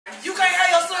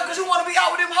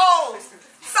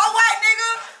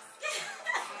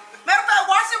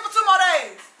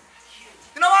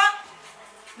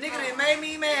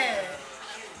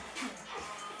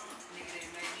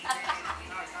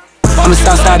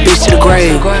Southside bitch to the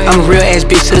grave. I'm a real ass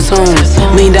bitch to the tomb.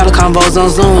 $1 million combos on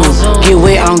Zoom. Get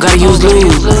wet, I don't gotta use lube.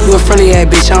 You a friendly ass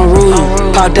bitch, I'm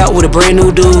rude. Popped out with a brand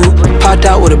new dude. Popped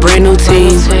out with a brand new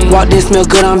team. Walked in, smell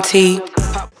good, I'm T.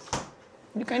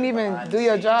 You can't even do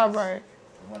your job right.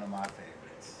 One of my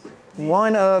favorites.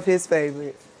 One of his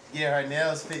favorites. Yeah, her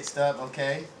nails fixed up,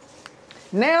 okay?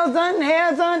 Nails done,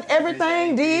 hair done,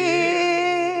 everything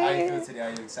did. How you feel today? Are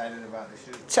you excited about the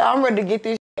shoot? Child, I'm ready to get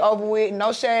this shit over with.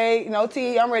 No shade, no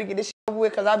tea. I'm ready to get this shit over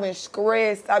with because I've been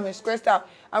stressed. I've been stressed out.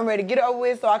 I'm ready to get it over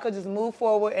with so I could just move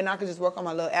forward and I could just work on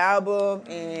my little album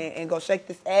and go shake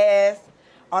this ass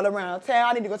all around town.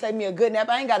 I need to go take me a good nap.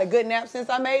 I ain't got a good nap since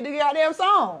I made the goddamn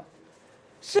song.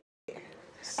 Shit.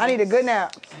 I need a good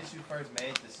nap. Since you first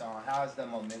made the song, how has the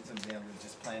momentum been with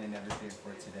just planning everything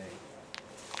for today?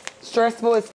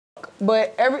 Stressful as fuck,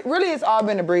 but really it's all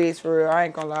been a breeze for real. I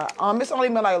ain't gonna lie. It's only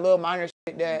been like a little minor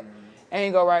shit that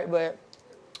ain't go right, but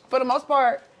for the most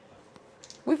part,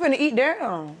 we finna eat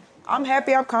down. I'm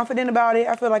happy. I'm confident about it.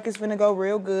 I feel like it's finna go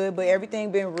real good, but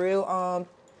everything been real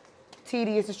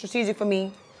tedious and strategic for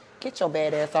me. Get your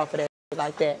bad ass off of that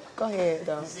like that. Go ahead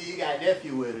though. You see, you got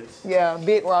nephew with us. Yeah,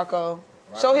 big Rocco.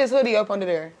 Show his hoodie up under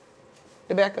there.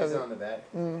 The back of it. It's on the back.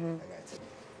 Mm-hmm. I got to.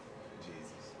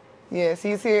 Jesus. Yes,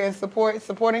 he's here and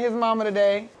supporting his mama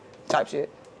today. Type shit.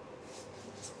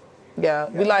 Yeah,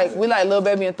 we like Lil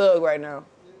Baby and Thug right now.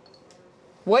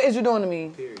 What is you doing to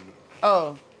me? Period.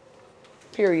 Oh,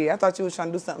 period. I thought you was trying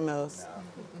to do something else.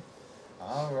 No.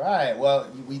 All right. Well,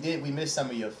 we missed some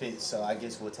of your fits, so I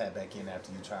guess we'll tap back in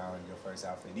after you try on your first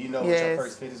outfit. Do you know what your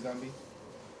first fit is gonna be?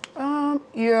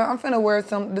 Yeah, I'm finna wear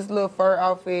this little fur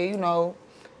outfit. You know,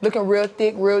 looking real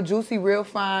thick, real juicy, real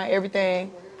fine,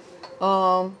 everything.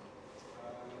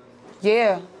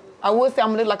 Yeah, I would say I'm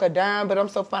gonna look like a dime, but I'm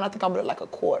so fine. I think I'm gonna look like a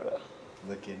quarter.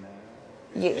 Looking.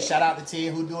 Yeah. Shout out to T.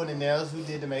 Who doing the nails? Who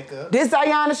did the makeup? This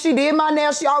Zayana, she did my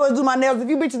nails. She always do my nails. If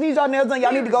you bitches need y'all nails done,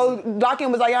 y'all need to go lock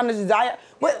in with Zayana. Zaya,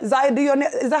 what? Zaya do your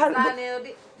nails? Is that how? I nailed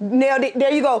it. Nailed it.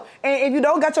 There you go. And if you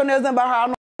don't got your nails done by her, I don't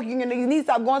know, you need to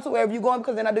stop going to wherever you're going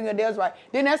because they're not doing your nails right.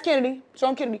 Then that's Kennedy. Show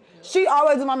them Kennedy. She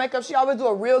always do my makeup. She always do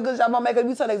a real good job on my makeup.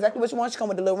 You tell her exactly what she wants. She come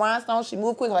with the little rhinestones. She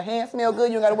move quick. Her hands smell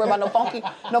good. You don't got to worry about no funky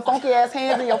ass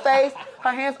hands in your face.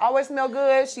 Her hands always smell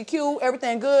good. She cute.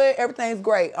 Everything good. Everything's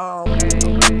great. I'm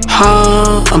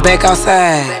back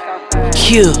outside.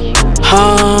 Yeah.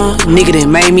 Nigga that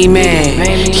made me mad.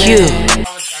 Yeah.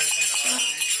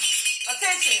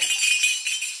 Attention.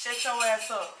 Shut your ass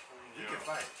up. You can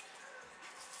fight.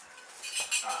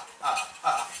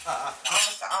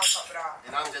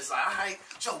 And I'm just like, all right,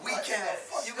 your weak ass.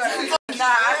 You gotta be. Nah,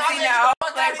 I see that all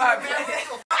day, Bobby.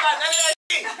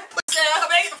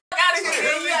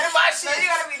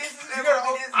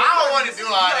 I don't want to do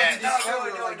all that. You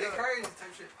gotta get crazy.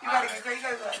 You gotta be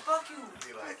like, fuck you.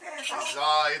 This is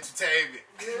all entertainment.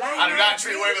 I do not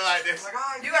treat women like this.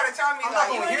 You gotta tell me, like,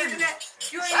 you ain't even that.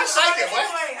 You ain't even Stop shaking, boy.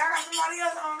 anyway. I got somebody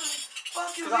else on me.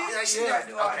 Fuck you, bitch. You gotta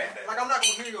do all that. Like, I'm not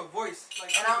gonna hear your voice.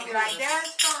 Like, And I'll be like,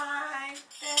 that's fine.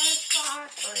 That's fine.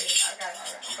 Go ahead. I got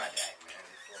it. I'm about to act, man.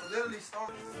 so literally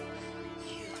start.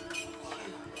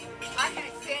 I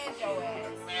can't stand your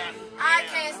ass. I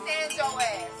can't stand your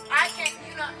ass. I can't,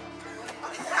 you know.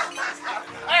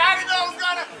 Hey, I didn't know it was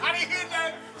gonna. I didn't hear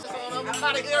that. I'm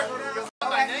out of here.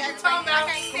 I can't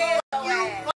stand your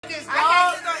ass. Fuck this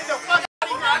dog. The fuck out of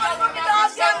here. I don't want to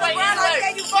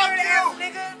anyway. Fuck you.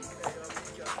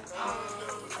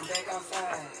 I'm back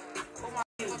outside. My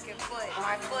fucking foot.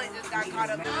 My foot just got caught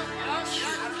up.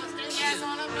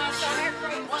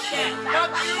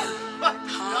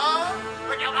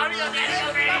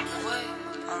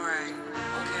 Alright.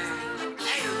 Okay.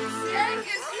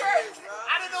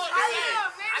 I didn't know what to say.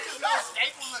 I just know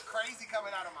Staple look crazy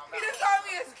coming out of my mouth. You just told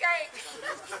me it's cake.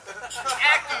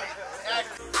 Acting.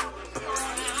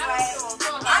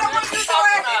 I don't want to do your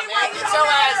ass anyway. Get your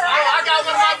ass on. I got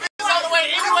one of my bitches on the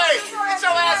way anyway. Get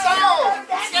your ass on.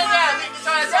 Get down. Get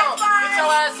your ass on. Get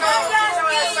your ass on. Get your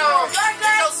ass on.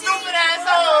 Get your stupid ass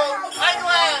on. Like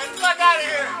what? Fuck out of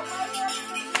here.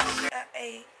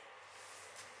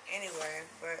 Anyway,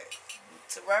 but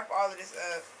to wrap all of this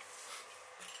up,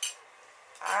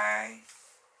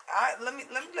 let me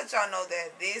let y'all know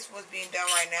that this what's being done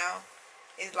right now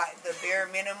is like the bare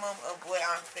minimum of what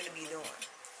I'm finna be doing.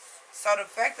 So the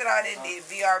fact that I did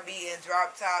VRB and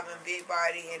drop top and big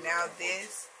body and now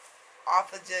this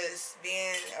off of just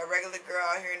being a regular girl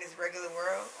out here in this regular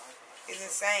world is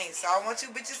insane. So I want you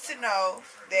bitches to know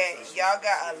that y'all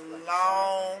got a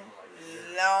long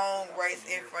race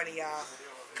in front of y'all.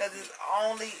 Because it's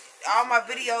only, all my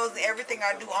videos and everything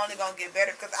I do only gonna get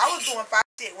better. Because I was doing 5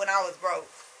 shit when I was broke.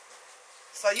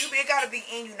 So it gotta be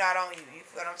in you, not on you. You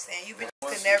feel what I'm saying? You bitches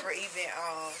can never even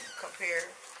compare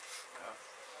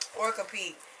or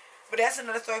compete. But that's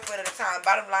another story for another time.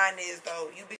 Bottom line is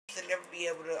though, you bitches will never be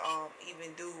able to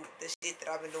even do the shit that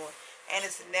I've been doing, and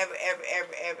it's never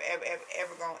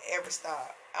ever gonna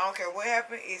stop. I don't care what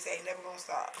happened, it ain't never gonna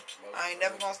stop. I ain't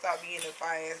never gonna stop being a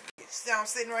fire ass bitch. See how I'm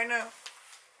sitting right now?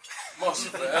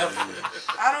 Motion forever.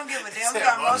 I don't give a damn. We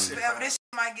got motion forever. This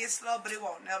shit might get slow, but it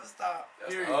won't never stop.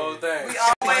 That's the whole thing. We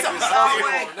always,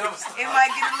 it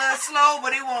might get a little slow,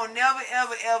 but it won't never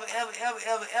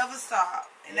ever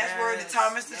stop. And that's where the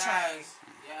time is to change.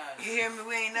 You hear me?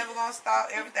 We ain't never gonna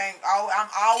stop everything. I'm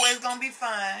always gonna be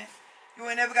fine. You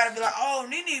ain't never gotta be like, oh,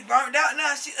 Nene burnt out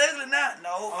now. She ugly now.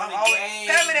 No, I'm always.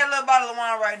 Pay me that little bottle of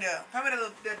wine right there. Pay me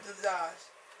that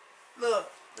Josh. Look,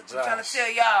 I'm trying to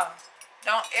tell y'all,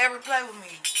 don't ever play with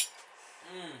me.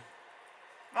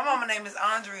 My mama name is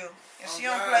Andrea, and she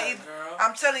don't play either. Girl.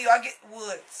 I'm telling you, I get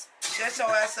woods. Shut your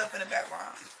ass up in the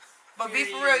background. But be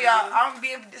for real, y'all. I'm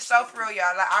being so for real,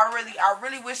 y'all. Like I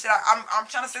really wish that I'm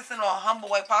trying to say this in a humble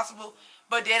way possible,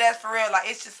 but dead ass for real. Like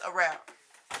it's just a rap.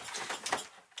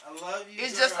 I love you.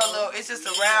 It's just a little. It's just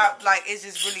a rap. Like it's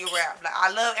just really a rap. Like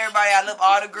I love everybody. I love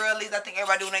all the girlies. I think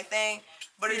everybody doing their thing,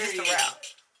 but it's just a rap.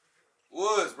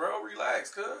 Woods, bro, relax,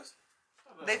 cuz.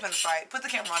 They finna fight. Put the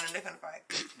camera on them. They finna fight.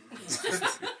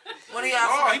 What are y'all?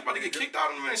 Oh, he about to get kicked out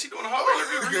in a minute. She doing a whole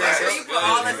interview. Relax. You put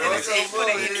all this in the tape for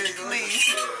the interview,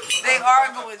 please. They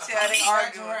arguing, child. They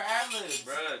arguing.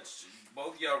 Bruh,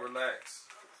 both y'all relax.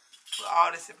 Put all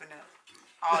this up in there.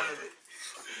 All of it.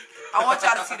 I want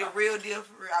y'all to see the real deal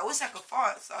for real. I wish I could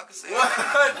fart so I could say it.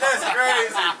 That's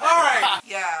crazy. All right.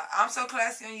 Yeah, I'm so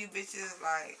classy on you bitches.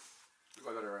 Like, You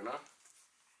gonna go there right now?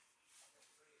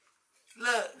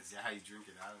 look. Is that how you drink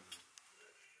it out of it?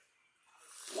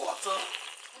 Water.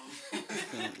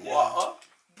 Water.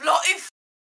 Bloody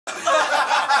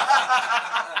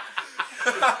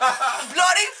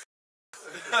bloody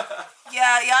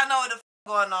Yeah, y'all know what the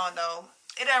going on though.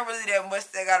 It ain't really that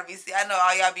much that gotta be seen. I know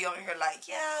all y'all be on here like,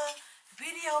 yeah,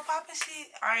 video popping shit.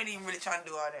 I ain't even really trying to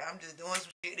do all that. I'm just doing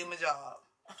some shit. Do my job.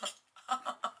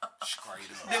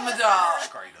 Straight up. Do my job.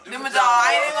 Straight up. Do my job.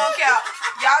 I ain't even gonna count.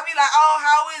 Y'all be like, oh,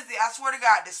 how is it? I swear to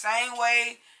God, the same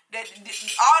way that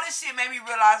all this shit made me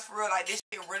realize for real, like this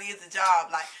shit really is a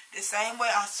job. Like the same way,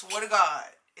 I swear to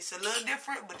God, it's a little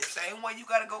different, but the same way you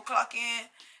gotta go clock in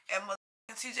at my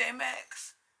TJ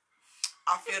Maxx.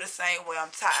 I feel the same way.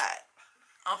 I'm tired.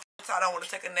 I'm tired. I want to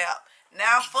take a nap.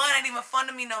 Now fun ain't even fun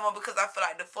to me no more because I feel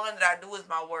like the fun that I do is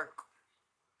my work.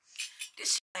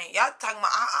 This shit ain't. Y'all talking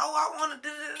about, I want to do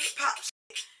the pop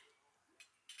shit.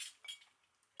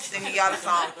 Singing y'all a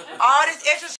song. All this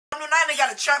extra shit I'm doing now, they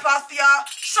got a trap house for y'all.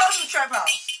 Show them the trap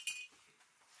house.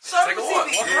 Show them the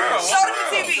TV. Show them the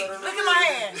TV. Look at my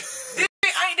hand. This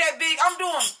shit ain't that big. I'm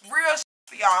doing real shit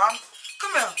for y'all.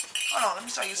 Come here. Hold on, let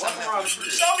me show you something.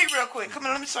 Show me real quick. Come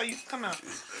here, let me show you. Come here.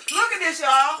 Look at this,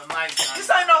 y'all. This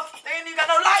ain't no, they ain't even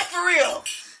got no light for real.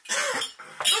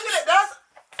 Look at it.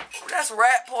 That's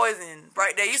rat poison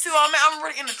right there. You see what I mean? I'm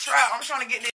really in the trap. I'm trying to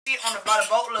get this shit on by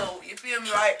the boatload. You feel me?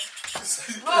 Like,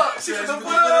 look. It's a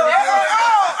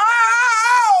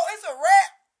rat.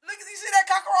 Look at you see that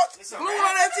cockroach? Glued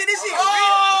on that shit. This shit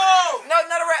real. No,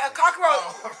 not a rat. A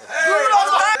cockroach. Glued on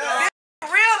that.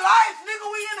 Real life, nigga,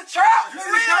 we in the trap. For real,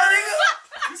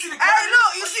 nigga. Hey,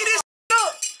 look, you see this?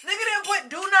 Look, nigga didn't put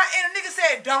do not enter. Nigga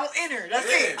said don't enter. That's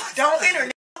it. Don't enter,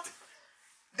 nigga.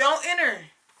 Don't enter.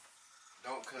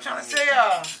 I'm trying to tell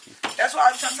y'all. That's why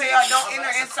I'm trying to tell y'all don't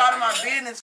enter inside of my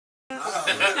business.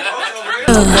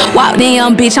 Walked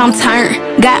in, bitch, I'm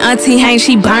turned. Got auntie hang,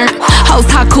 she burnt. Hoes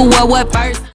talk cool, what first?